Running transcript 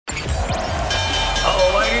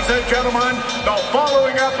Ladies and gentlemen, the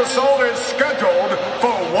following episode is scheduled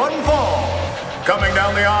for one fall. Coming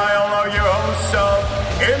down the aisle are your hosts of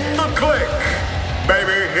In the Click,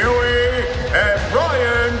 Baby Huey and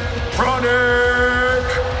Ryan Tronic.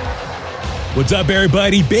 What's up,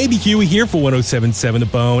 everybody? Baby Huey here for 107.7 The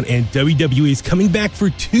Bone, and WWE is coming back for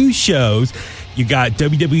two shows. You got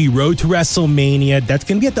WWE Road to WrestleMania. That's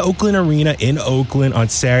going to be at the Oakland Arena in Oakland on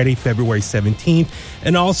Saturday, February 17th.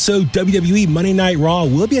 And also WWE Monday Night Raw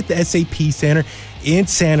will be at the SAP Center in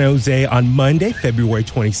San Jose on Monday, February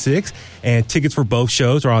 26th. And tickets for both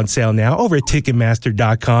shows are on sale now over at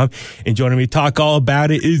Ticketmaster.com. And joining me to talk all about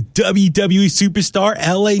it is WWE superstar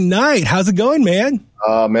LA Knight. How's it going, man?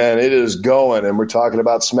 Man, it is going. And we're talking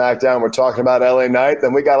about SmackDown. We're talking about LA Knight.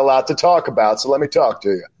 Then we got a lot to talk about. So let me talk to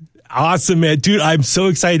you. Awesome, man. Dude, I'm so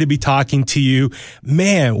excited to be talking to you.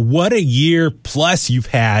 Man, what a year plus you've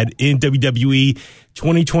had in WWE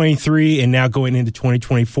 2023 and now going into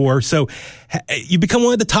 2024. So you become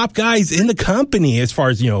one of the top guys in the company as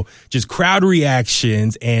far as, just crowd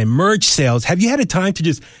reactions and merch sales. Have you had a time to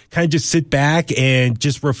just kind of just sit back and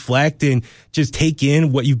just reflect and just take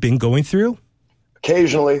in what you've been going through?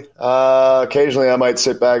 Occasionally I might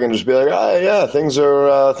sit back and just be like, oh yeah, things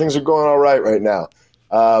are going all right now.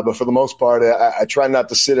 But for the most part, I try not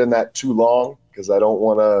to sit in that too long because I don't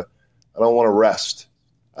want to rest.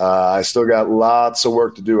 I still got lots of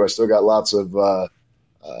work to do. I still got lots of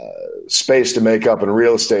space to make up and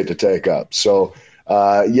real estate to take up. So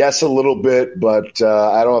yes, a little bit, but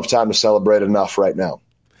I don't have time to celebrate enough right now.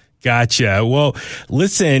 Gotcha. Well,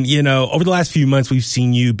 listen, over the last few months, we've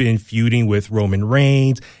seen you been feuding with Roman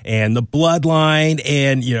Reigns and the Bloodline.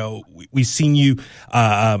 And, we've seen you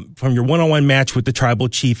from your one-on-one match with the Tribal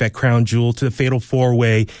Chief at Crown Jewel to the Fatal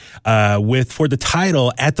 4-Way for the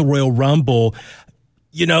title at the Royal Rumble.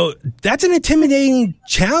 That's an intimidating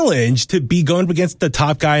challenge to be going up against the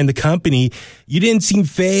top guy in the company. You didn't seem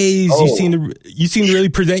phased. Oh. You seem to really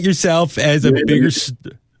present yourself as a bigger...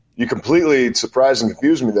 You completely surprised and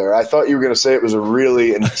confused me there. I thought you were going to say it was a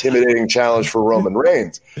really intimidating challenge for Roman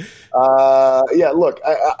Reigns. Yeah, look,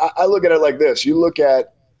 I look at it like this. You look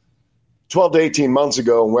at 12 to 18 months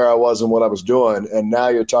ago and where I was and what I was doing, and now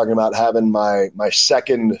you're talking about having my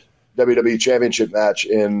second WWE Championship match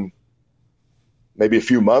in maybe a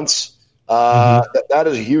few months. That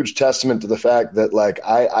is a huge testament to the fact that,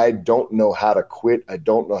 I don't know how to quit. I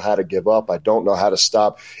don't know how to give up. I don't know how to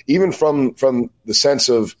stop. Even from the sense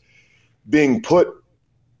of being put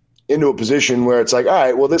into a position where it's like, all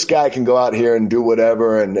right, well, this guy can go out here and do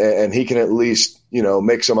whatever, and he can at least,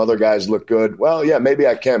 make some other guys look good. Well, yeah, maybe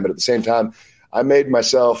I can, but at the same time, I made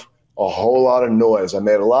myself a whole lot of noise. I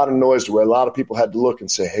made a lot of noise to where a lot of people had to look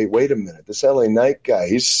and say, hey, wait a minute, this LA Knight guy,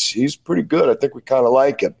 he's pretty good. I think we kind of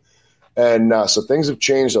like him. And so things have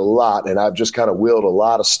changed a lot, and I've just kind of willed a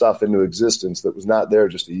lot of stuff into existence that was not there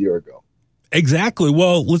just a year ago. Exactly.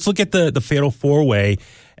 Well, let's look at the Fatal 4-Way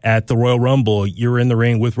at the Royal Rumble. You're in the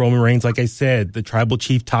ring with Roman Reigns, like I said, the Tribal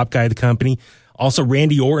Chief, top guy of the company. Also,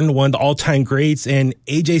 Randy Orton, one of the all-time greats, and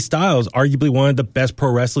AJ Styles, arguably one of the best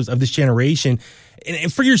pro wrestlers of this generation.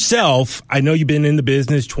 And for yourself, I know you've been in the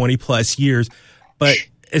business 20-plus years, but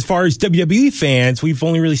as far as WWE fans, we've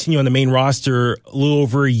only really seen you on the main roster a little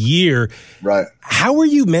over a year. Right. How are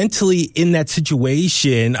you mentally in that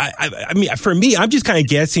situation? I mean, for me, I'm just kind of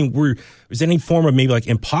guessing, was any form of maybe like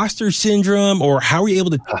imposter syndrome, or how are you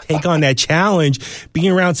able to take on that challenge being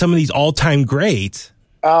around some of these all-time greats?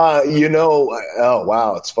 Oh,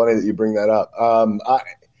 wow. It's funny that you bring that up.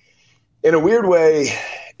 In a weird way,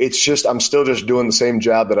 it's just I'm still just doing the same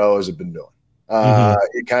job that I always have been doing.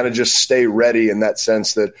 You kind of just stay ready in that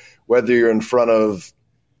sense that whether you're in front of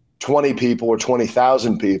 20 people or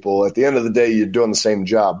 20,000 people, at the end of the day, you're doing the same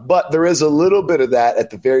job. But there is a little bit of that at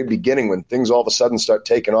the very beginning when things all of a sudden start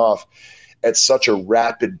taking off at such a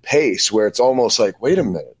rapid pace where it's almost like, wait a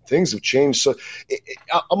minute, things have changed. So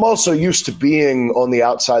I'm also used to being on the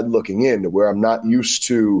outside looking in, where I'm not used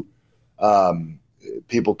to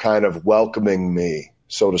people kind of welcoming me,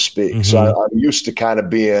 so to speak. So I'm used to kind of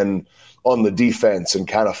being on the defense and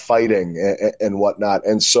kind of fighting and whatnot.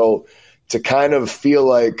 And so to kind of feel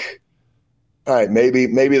like, all right, maybe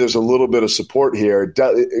there's a little bit of support here.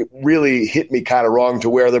 It really hit me kind of wrong to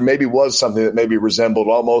where there maybe was something that maybe resembled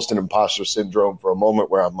almost an imposter syndrome for a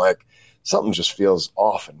moment where I'm like, something just feels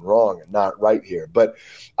off and wrong and not right here. But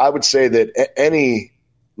I would say that any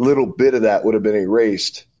little bit of that would have been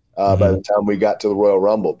erased by the time we got to the Royal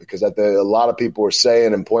Rumble, because a lot of people were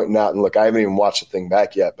saying and pointing out, and look, I haven't even watched the thing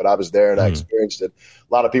back yet, but I was there and I experienced it.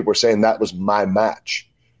 A lot of people were saying that was my match.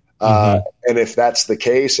 And if that's the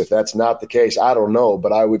case, if that's not the case, I don't know.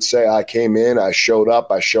 But I would say I came in, I showed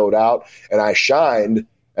up, I showed out, and I shined.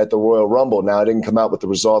 at the Royal Rumble. Now, I didn't come out with the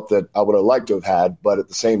result that I would have liked to have had, but at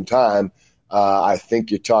the same time, I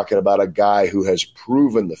think you're talking about a guy who has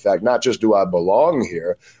proven the fact, not just do I belong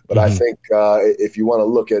here, but I think if you want to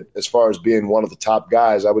look at as far as being one of the top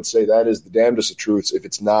guys, I would say that is the damnedest of truths if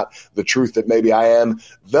it's not the truth that maybe I am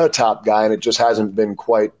the top guy and it just hasn't been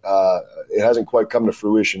quite it hasn't quite come to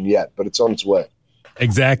fruition yet, but it's on its way.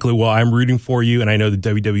 Exactly. Well, I'm rooting for you, and I know the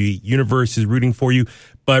WWE Universe is rooting for you.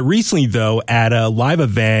 But recently, though, at a live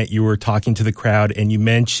event, you were talking to the crowd, and you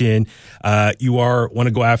mentioned you want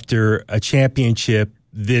to go after a championship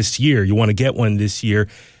this year. You want to get one this year.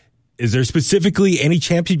 Is there specifically any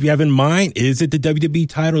championship you have in mind? Is it the WWE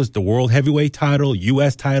title? Is it the World Heavyweight title,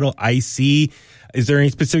 U.S. title, IC? Is there any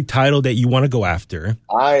specific title that you want to go after?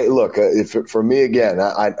 For me, again,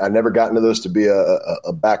 I never got into this to be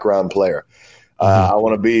a background player. I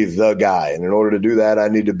want to be the guy. And in order to do that, I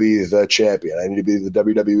need to be the champion. I need to be the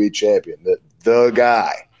WWE champion, the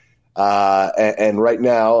guy. And right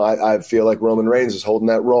now, I feel like Roman Reigns is holding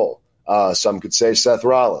that role. Some could say Seth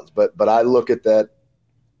Rollins, but I look at that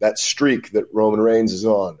streak that Roman Reigns is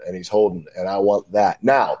on, and he's holding, and I want that.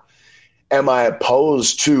 Now, am I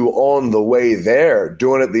opposed to on the way there,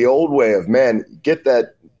 doing it the old way of, man, get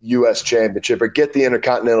that U.S. championship or get the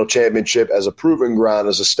Intercontinental Championship as a proving ground,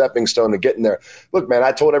 as a stepping stone to getting there. Look, man,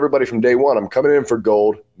 I told everybody from day one, I'm coming in for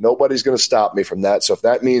gold. Nobody's going to stop me from that. So if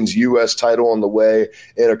that means U.S. title on the way,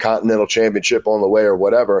 Intercontinental Championship on the way or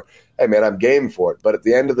whatever, hey, man, I'm game for it. But at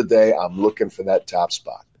the end of the day, I'm looking for that top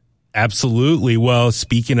spot. Absolutely. Well,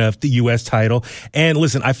 speaking of the U.S. title, and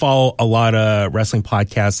listen, I follow a lot of wrestling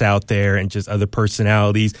podcasts out there and just other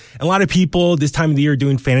personalities. A lot of people this time of the year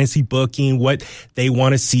doing fantasy booking, what they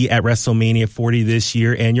want to see at WrestleMania 40 this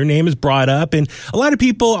year. And your name is brought up. And a lot of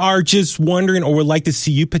people are just wondering or would like to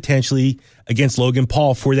see you potentially against Logan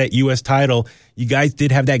Paul for that U.S. title. You guys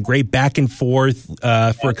did have that great back and forth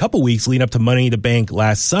for a couple weeks leading up to Money in the Bank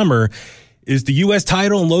last summer. Is the U.S.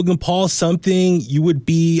 title and Logan Paul something you would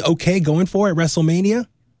be okay going for at WrestleMania?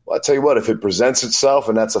 Well, I'll tell you what, if it presents itself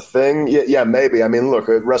and that's a thing, yeah, maybe. I mean, look,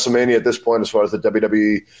 at WrestleMania at this point, as far as the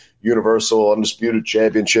WWE Universal Undisputed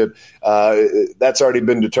Championship, that's already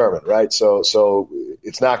been determined, right? So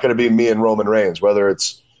it's not going to be me and Roman Reigns, whether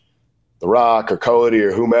it's The Rock or Cody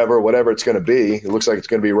or whomever, whatever it's going to be. It looks like it's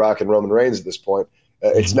going to be Rock and Roman Reigns at this point.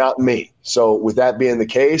 It's not me. So with that being the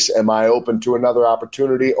case, am I open to another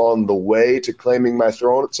opportunity on the way to claiming my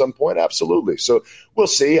throne at some point? Absolutely. So we'll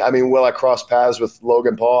see. I mean, will I cross paths with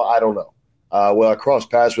Logan Paul? I don't know. Will I cross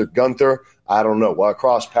paths with Gunther? I don't know. Will I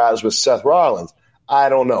cross paths with Seth Rollins? I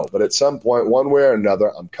don't know. But at some point, one way or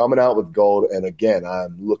another, I'm coming out with gold. And again,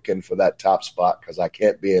 I'm looking for that top spot because I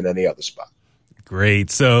can't be in any other spot. Great.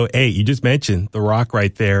 So, hey, you just mentioned The Rock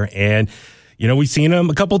right there. And you know, we've seen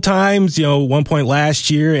him a couple times, one point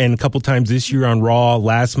last year and a couple times this year on Raw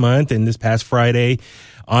last month and this past Friday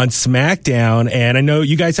on SmackDown. And I know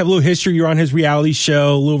you guys have a little history. You're on his reality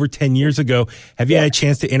show a little over 10 years ago. Have you had a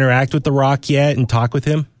chance to interact with The Rock yet and talk with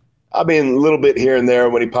him? I mean, a little bit here and there.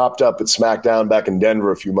 When he popped up at SmackDown back in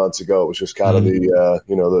Denver a few months ago, it was just kind of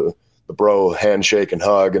the bro handshake and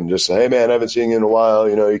hug and just, hey, man, I haven't seen you in a while.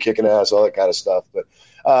 You're kicking ass, all that kind of stuff. But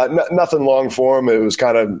nothing long for him. It was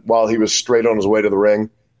kind of while he was straight on his way to the ring.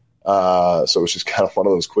 So it was just kind of one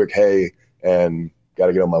of those quick, hey, and got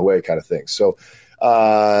to get on my way kind of thing. So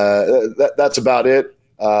that's about it.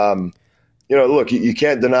 Look, you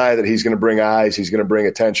can't deny that he's going to bring eyes. He's going to bring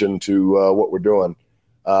attention to what we're doing.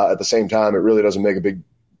 At the same time, it really doesn't make a big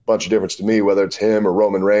bunch of difference to me, whether it's him or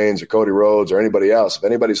Roman Reigns or Cody Rhodes or anybody else. If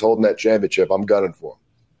anybody's holding that championship, I'm gunning for him.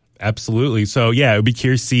 Absolutely. So, yeah, it would be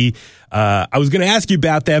curious to see. I was going to ask you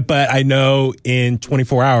about that, but I know in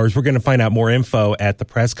 24 hours, we're going to find out more info at the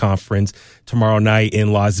press conference tomorrow night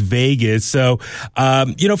in Las Vegas. So,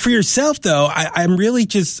 for yourself, though, I'm really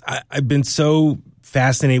I've been so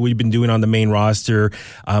fascinated what you've been doing on the main roster.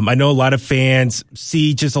 I know a lot of fans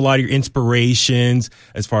see just a lot of your inspirations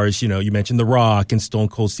as far as, you mentioned The Rock and Stone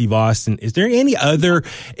Cold Steve Austin. Is there any other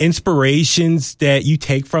inspirations that you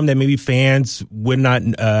take from that maybe fans would not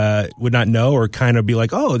know or kind of be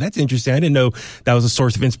like, oh, that's interesting. I didn't know that was a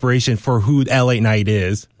source of inspiration for who LA Knight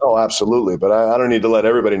is. Oh, absolutely. But I don't need to let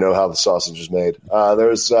everybody know how the sausage is made.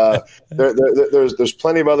 There's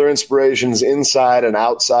plenty of other inspirations inside and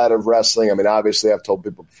outside of wrestling. I mean, obviously, I've told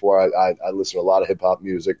people before, I listen to a lot of hip hop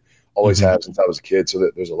music, always have since I was a kid.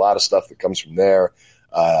 So there's a lot of stuff that comes from there.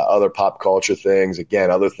 Other pop culture things,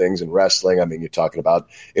 again, other things in wrestling. I mean, you're talking about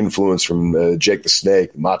influence from Jake the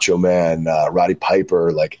Snake, Macho Man, Roddy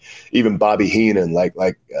Piper, like even Bobby Heenan,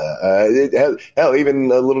 hell,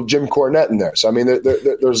 even a little Jim Cornette in there. So I mean,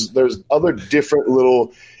 there's other different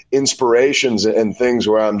little inspirations and things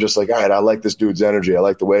where I'm just like, all right, I like this dude's energy. I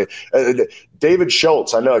like the way David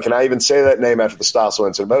Schultz. I know. Can I even say that name after the Stossel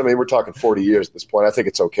incident? But I mean, we're talking 40 years at this point. I think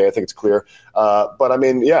it's okay. I think it's clear. But I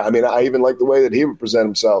mean, yeah, I mean, I even like the way that he would present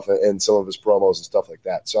himself in some of his promos and stuff like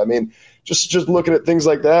that. So I mean, just looking at things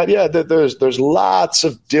like that, yeah, there's lots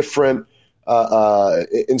of different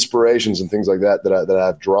inspirations and things like that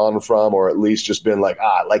I've drawn from, or at least just been like,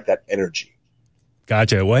 I like that energy.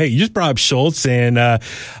 Gotcha. Well, hey, you just brought up Schultz, and a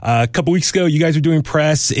couple weeks ago, you guys were doing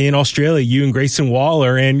press in Australia, you and Grayson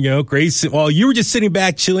Waller, and, Grayson, while you were just sitting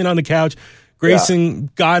back, chilling on the couch, Grayson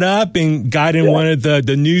got up and got in one of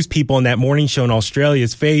the news people on that morning show in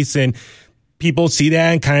Australia's face, and people see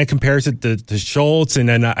that and kind of compares it to Schultz. And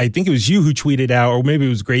then I think it was you who tweeted out, or maybe it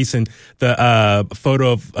was Grayson, the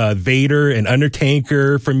photo of Vader and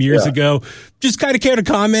Undertaker from years ago. Just kind of care to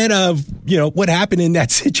comment of, what happened in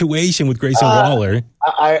that situation with Grayson Waller.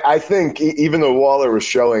 I think even though Waller was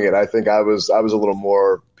showing it, I think I was a little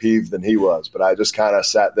more peeved than he was, but I just kind of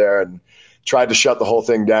sat there and tried to shut the whole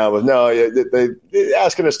thing down with, no, they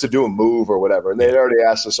asking us to do a move or whatever. And they'd already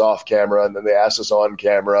asked us off camera, and then they asked us on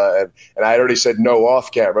camera. And I already said no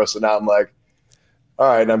off camera. So now I'm like, all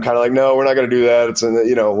right. And I'm kind of like, no, we're not going to do that. It's,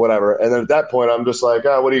 whatever. And then at that point, I'm just like,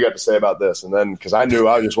 oh, what do you got to say about this? And then, because I knew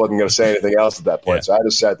I just wasn't going to say anything else at that point. Yeah. So I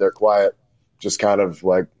just sat there quiet, just kind of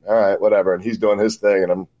like, all right, whatever. And he's doing his thing,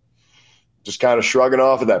 and I'm just kind of shrugging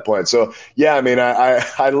off at that point. So, yeah, I mean,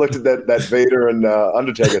 I looked at that Vader and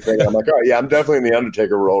Undertaker thing, and I'm like, all right, yeah, I'm definitely in the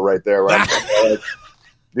Undertaker role right there. Right? Like,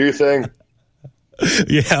 do your thing.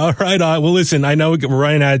 Yeah, all right. Well, listen, I know we're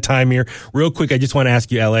running out of time here. Real quick, I just want to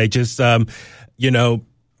ask you, LA, just,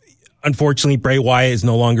 unfortunately, Bray Wyatt is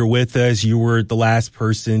no longer with us. You were the last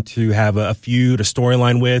person to have a feud, a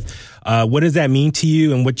storyline with. What does that mean to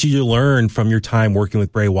you, and what did you learn from your time working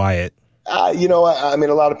with Bray Wyatt? I mean,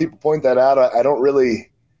 a lot of people point that out. I don't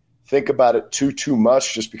really think about it too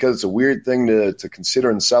much, just because it's a weird thing to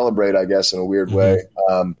consider and celebrate, I guess, in a weird way.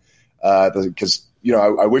 Because,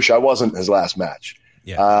 I wish I wasn't his last match.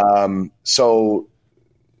 Yeah. So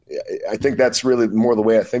I think that's really more the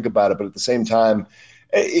way I think about it. But at the same time,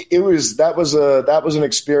 that was an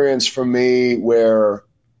experience for me where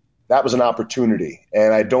that was an opportunity.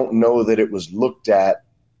 And I don't know that it was looked at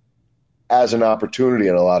as an opportunity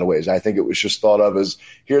in a lot of ways. I think it was just thought of as,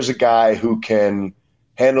 here's a guy who can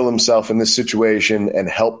handle himself in this situation and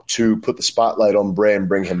help to put the spotlight on Bray and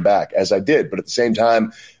bring him back, as I did. But at the same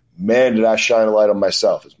time, man, did I shine a light on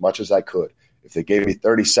myself as much as I could. If they gave me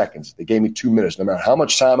 30 seconds, if they gave me 2 minutes, no matter how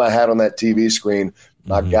much time I had on that TV screen,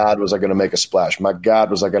 my God, was I going to make a splash? My God,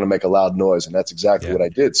 was I going to make a loud noise? And that's exactly what I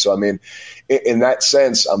did. So, I mean, in that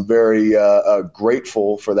sense, I'm very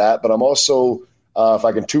grateful for that. But I'm also, if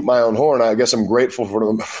I can toot my own horn, I guess I'm grateful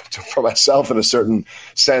for myself in a certain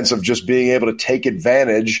sense of just being able to take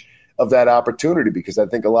advantage of that opportunity, because I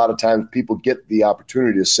think a lot of times people get the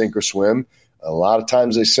opportunity to sink or swim. A lot of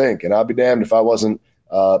times they sink, and I'll be damned if I wasn't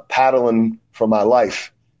paddling for my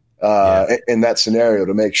life in that scenario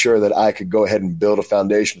to make sure that I could go ahead and build a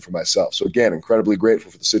foundation for myself. So again, incredibly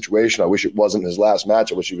grateful for the situation. I wish it wasn't his last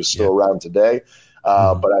match. I wish he was still around today.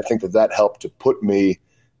 But I think that helped to put me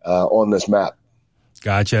on this map.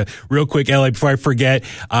 Gotcha. Real quick, LA, before I forget,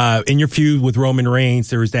 in your feud with Roman Reigns,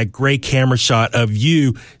 there was that great camera shot of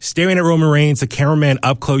you staring at Roman Reigns, the cameraman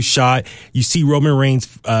up close shot. You see Roman Reigns'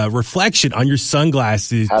 reflection on your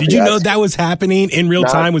sunglasses. Did you know that was happening in real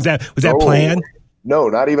time? Was that planned? No,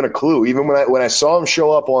 not even a clue. Even when I saw him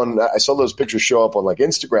show up I saw those pictures show up on like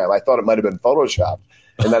Instagram, I thought it might have been Photoshopped.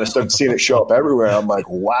 And then I started seeing it show up everywhere. I'm like,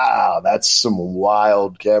 wow, that's some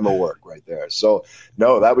wild camera work right there. So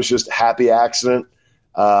no, that was just a happy accident.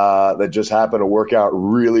 That just happened to work out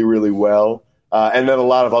really, really well. And then a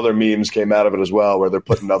lot of other memes came out of it as well, where they're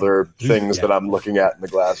putting other things that I'm looking at in the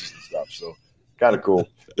glasses and stuff. So kind of cool.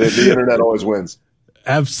 The internet always wins.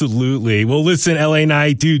 Absolutely. Well, listen, LA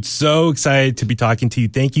Knight, dude, so excited to be talking to you.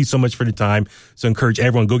 Thank you so much for the time. So encourage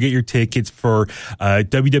everyone, go get your tickets for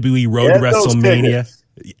WWE Road to WrestleMania.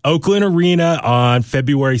 Oakland Arena on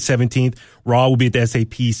February 17th. Raw will be at the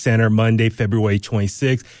SAP Center Monday, February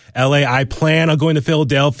 26th. LA, I plan on going to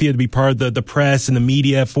Philadelphia to be part of the press and the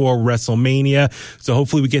media for WrestleMania. So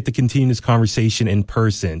hopefully we get to continue this conversation in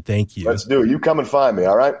person. Thank you. Let's do it. You come and find me,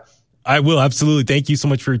 all right? I will, absolutely. Thank you so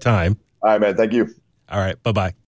much for your time. All right, man. Thank you. All right. Bye-bye.